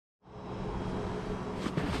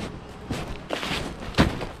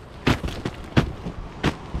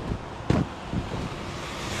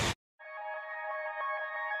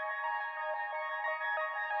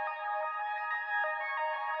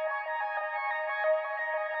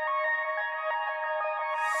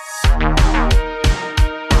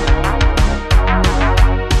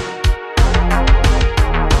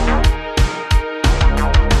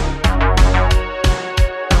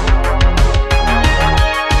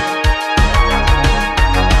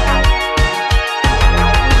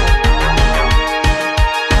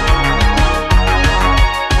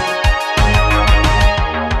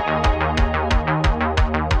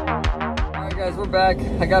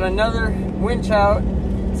got another winch out.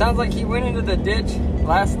 Sounds like he went into the ditch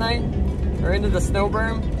last night, or into the snow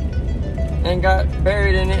berm, and got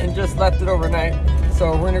buried in it and just left it overnight.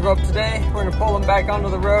 So we're gonna go up today, we're gonna pull him back onto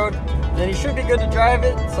the road, then he should be good to drive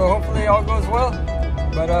it, so hopefully all goes well.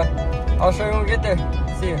 But I'll show you when we get there.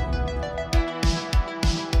 See you.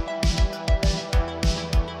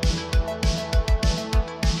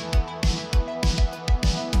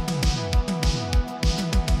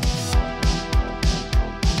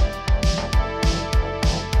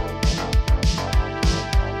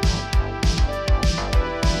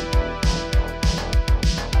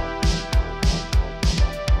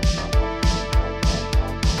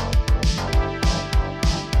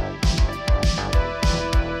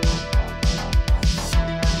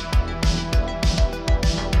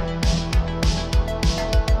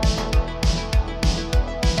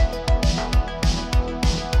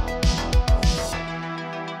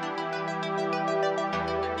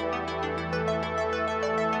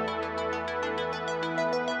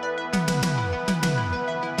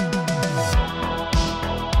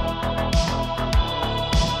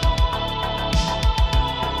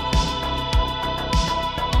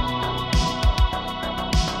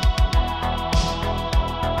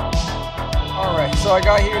 So I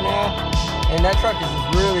got here now, and that truck is just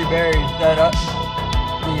really buried.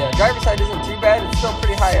 The driver's side isn't too bad, it's still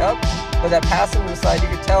pretty high up, but that passenger side, you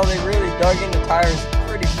could tell they really dug in the tires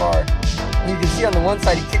pretty far. And you can see on the one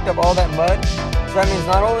side, he kicked up all that mud. So that means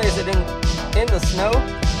not only is it in the snow,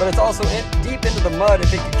 but it's also deep into the mud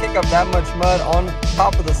if it could kick up that much mud on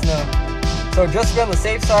top of the snow. So just to be on the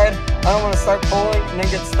safe side, I don't want to start pulling and then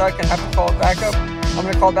get stuck and have to call it back up. I'm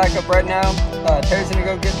going to call back up right now. Terry's going to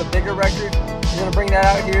go get the bigger record. He's going to bring that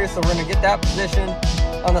out here, so we're going to get that position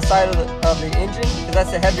on the side of the engine, because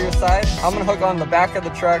that's the heavier side. I'm going to hook on the back of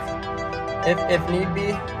the truck if need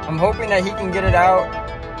be. I'm hoping that he can get it out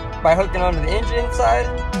by hooking onto the engine side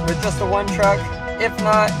with just the one truck. If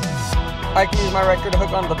not, I can use my record to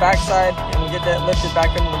hook onto the back side and we'll get that lifted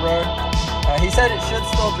back into the road. He said it should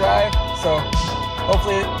still drive, so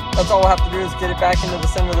hopefully that's all we'll have to do is get it back into the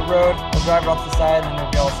center of the road. We'll drive it off the side and it'll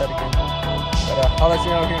be all set again. But I'll let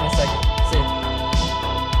you know here in a second. See you.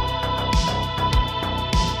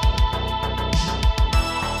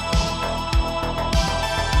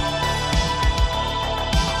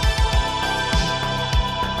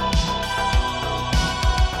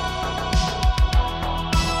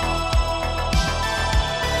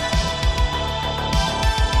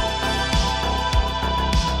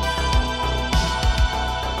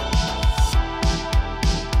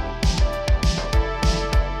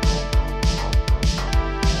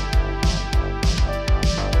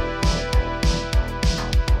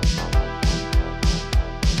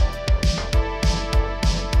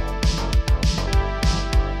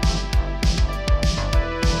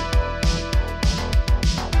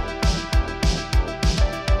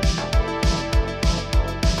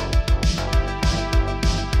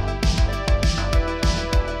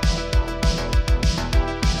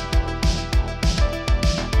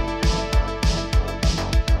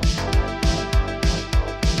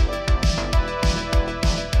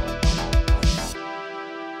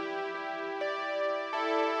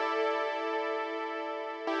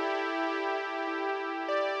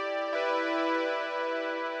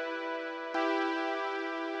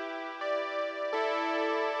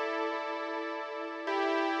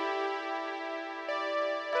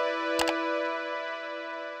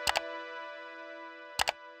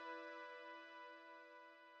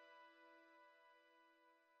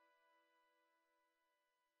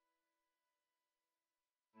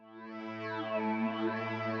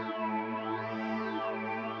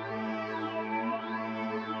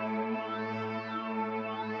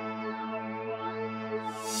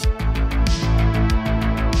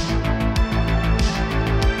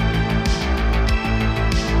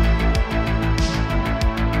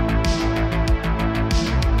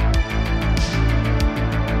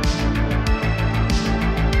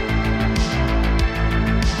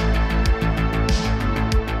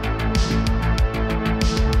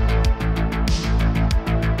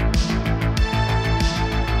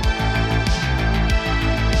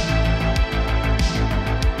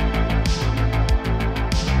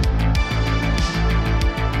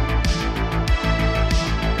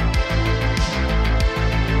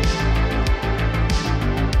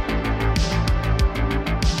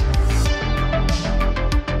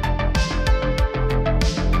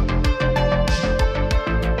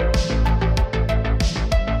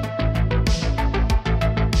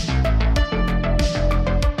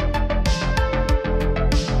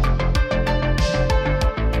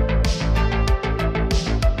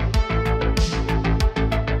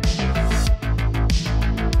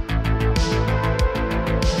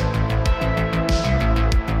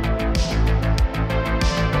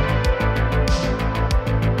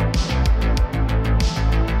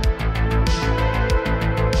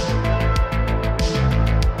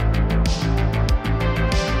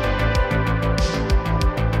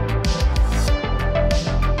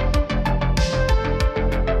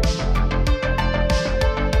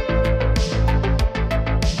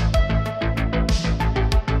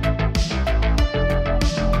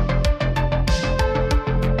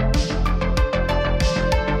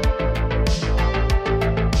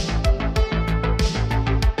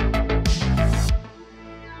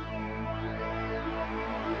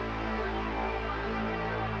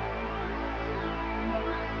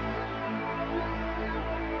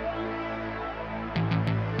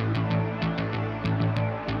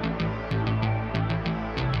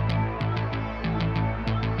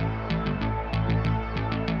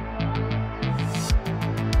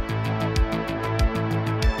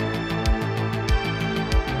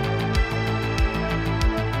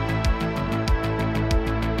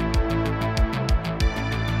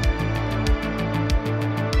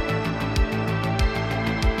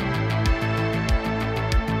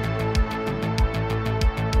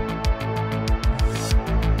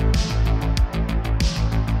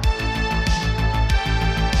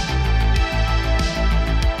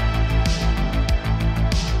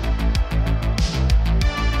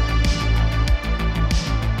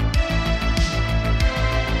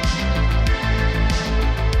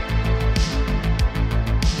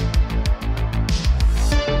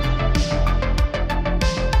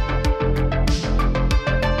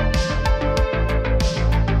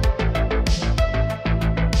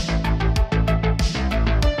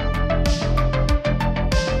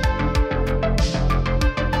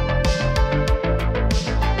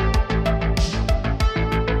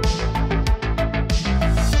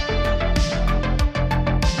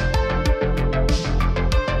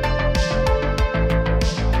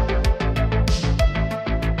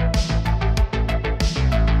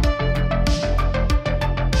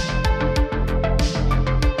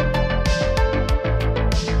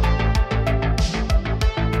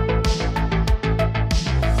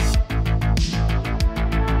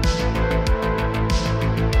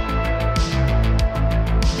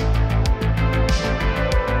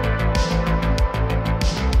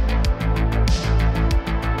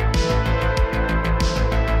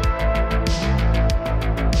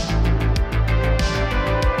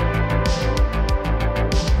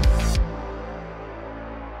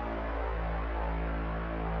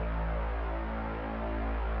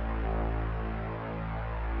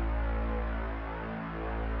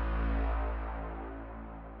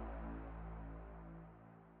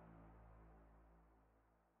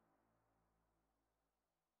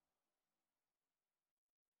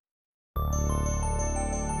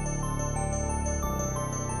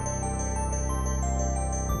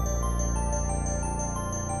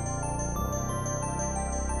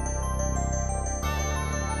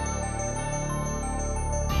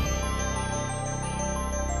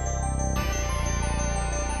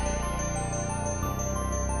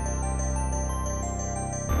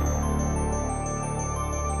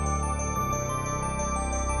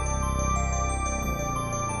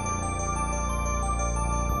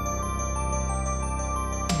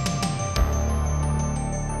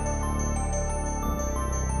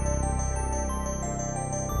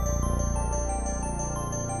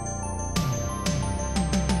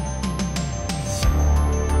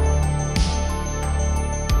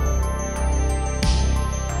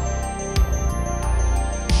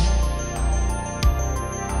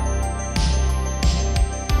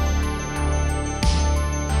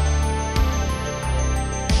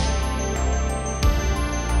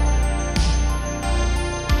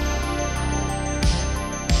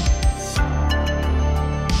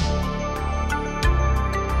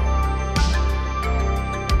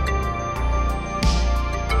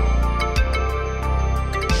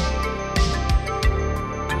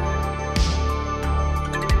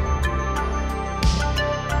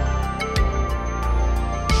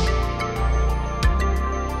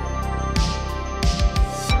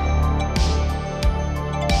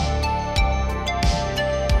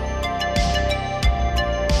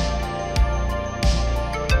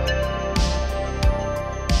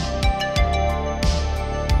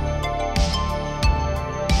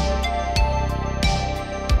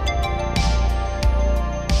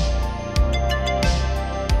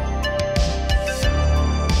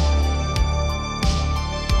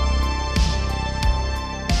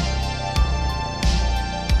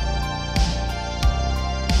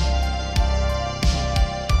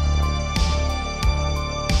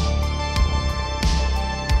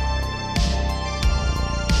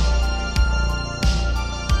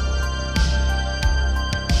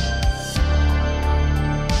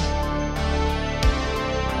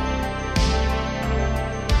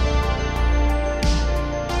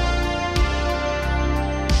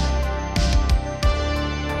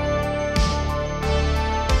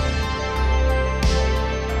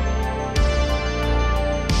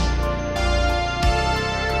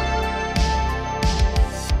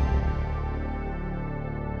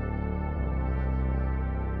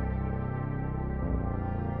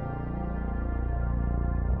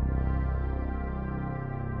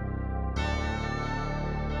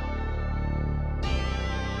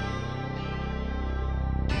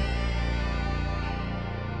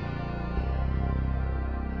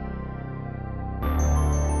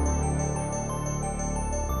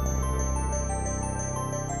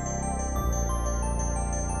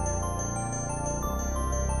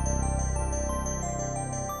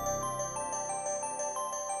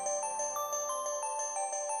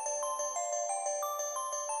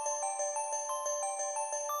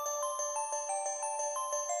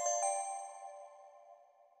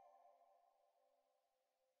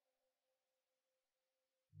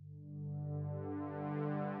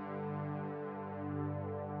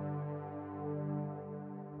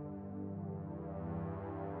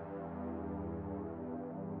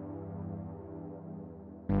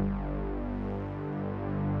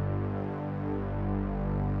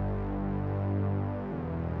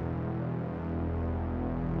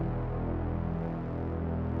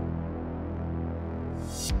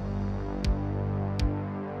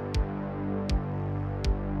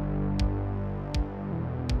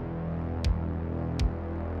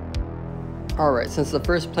 Alright, since the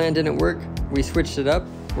first plan didn't work, we switched it up.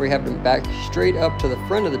 We have them back straight up to the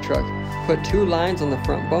front of the truck, put 2 lines on the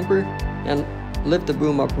front bumper, and lift the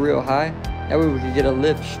boom up real high. That way we could get a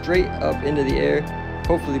lift straight up into the air,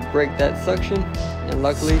 hopefully break that suction, and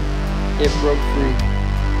luckily it broke free.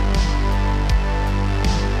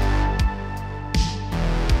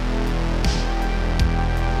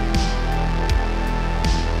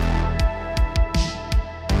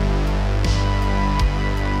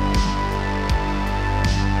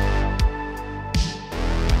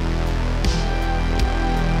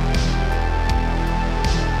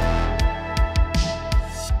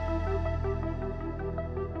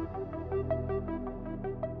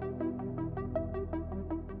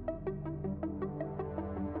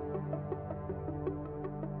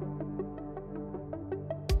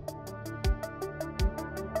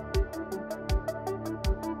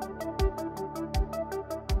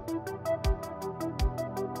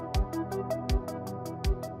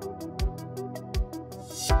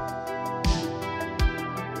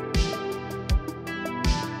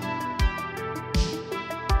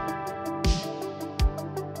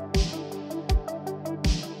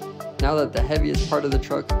 Now that the heaviest part of the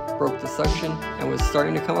truck broke the suction and was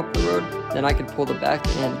starting to come up the road, then I could pull the back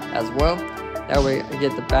end as well. That way I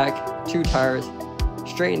get the back 2 tires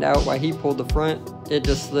straightened out while he pulled the front. It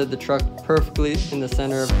just slid the truck perfectly in the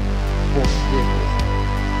center of both vehicles.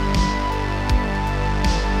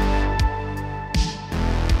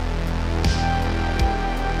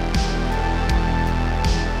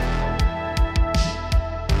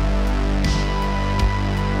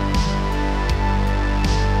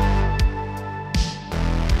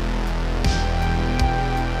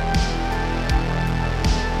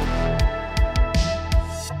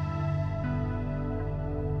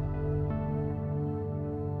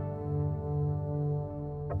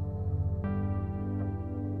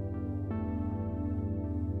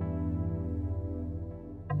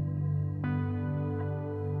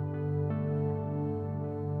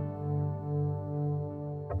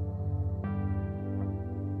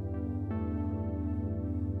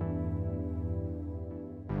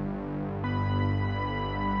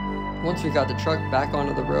 Once we got the truck back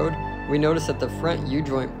onto the road, we noticed that the front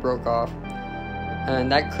U-joint broke off.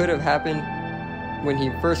 And that could have happened when he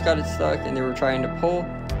first got it stuck and they were trying to pull.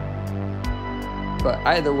 But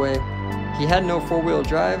either way, he had no 4-wheel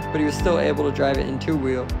drive, but he was still able to drive it in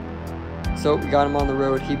 2-wheel. So we got him on the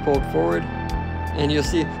road, he pulled forward, and you'll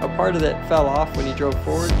see a part of that fell off when he drove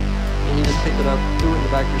forward, and he just picked it up, threw it in the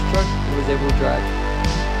back of his truck, and was able to drive.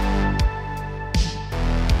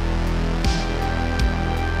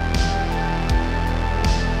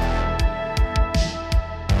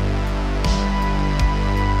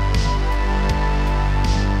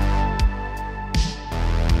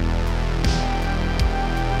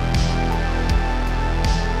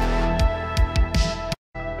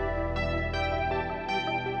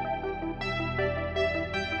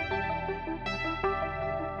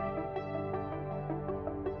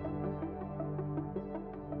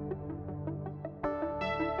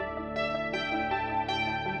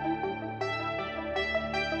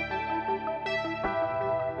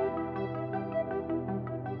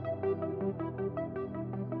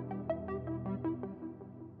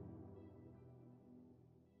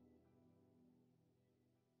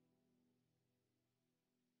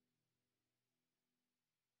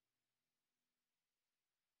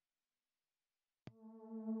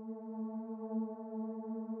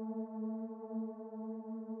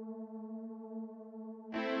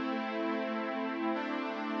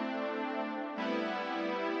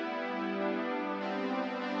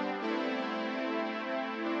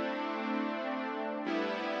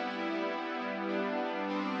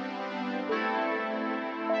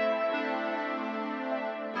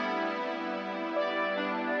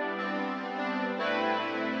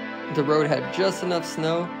 The road had just enough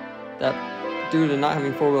snow that due to not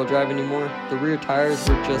having 4-wheel drive anymore, the rear tires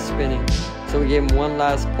were just spinning. So we gave him one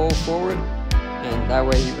last pull forward, and that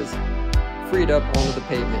way he was freed up onto the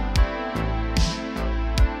pavement.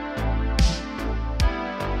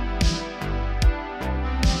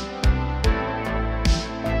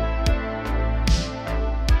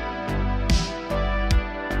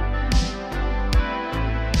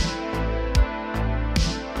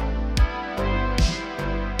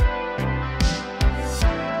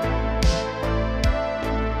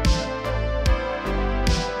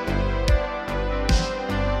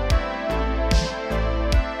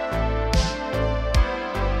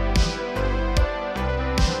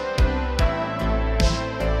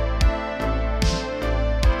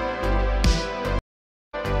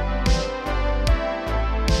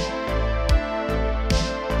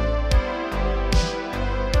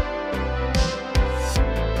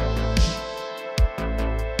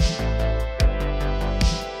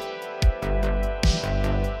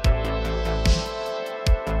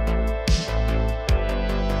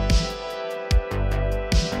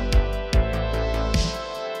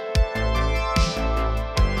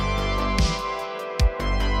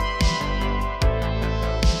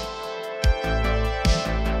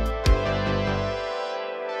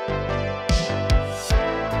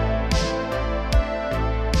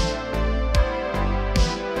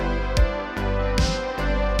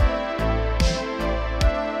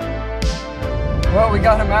 Well, we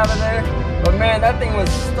got him out of there, but man, that thing was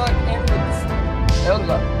stuck in the...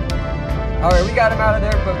 Alright, we got him out of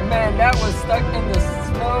there, but man, that was stuck in the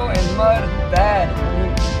snow and mud bad. I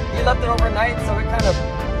mean, he left it overnight, so it kind of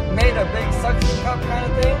made a big suction cup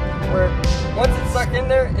kind of thing, where once it's stuck in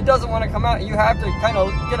there, it doesn't want to come out. You have to kind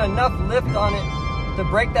of get enough lift on it to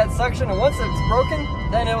break that suction, and once it's broken,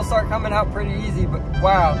 then it'll start coming out pretty easy. But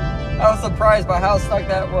wow, I was surprised by how stuck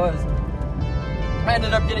that was. I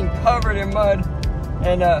ended up getting covered in mud,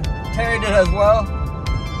 and Terry did as well,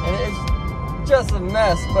 and it's just a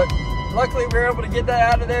mess. But luckily we were able to get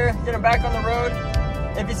that out of there, get him back on the road.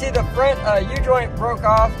 If you see, the front U-joint broke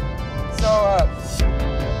off, so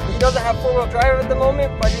he doesn't have four-wheel drive at the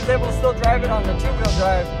moment, but he was able to still drive it on the two-wheel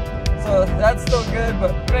drive, so that's still good.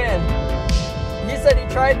 But man, he said he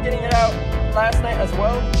tried getting it out last night as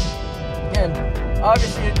well, and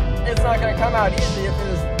obviously it's not going to come out easy if it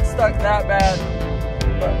was stuck that bad.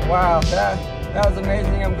 But wow, that was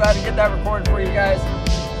amazing. I'm glad to get that recorded for you guys.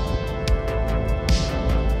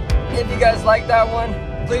 If you guys like that one,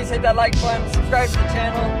 please hit that like button, subscribe to the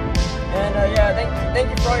channel, and yeah, thank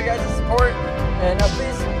you for all you guys' support, and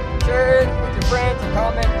please share it with your friends and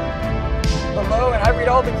comment below, and I read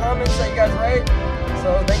all the comments that you guys write,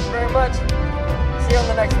 so thank you very much. See you on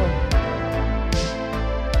the next one.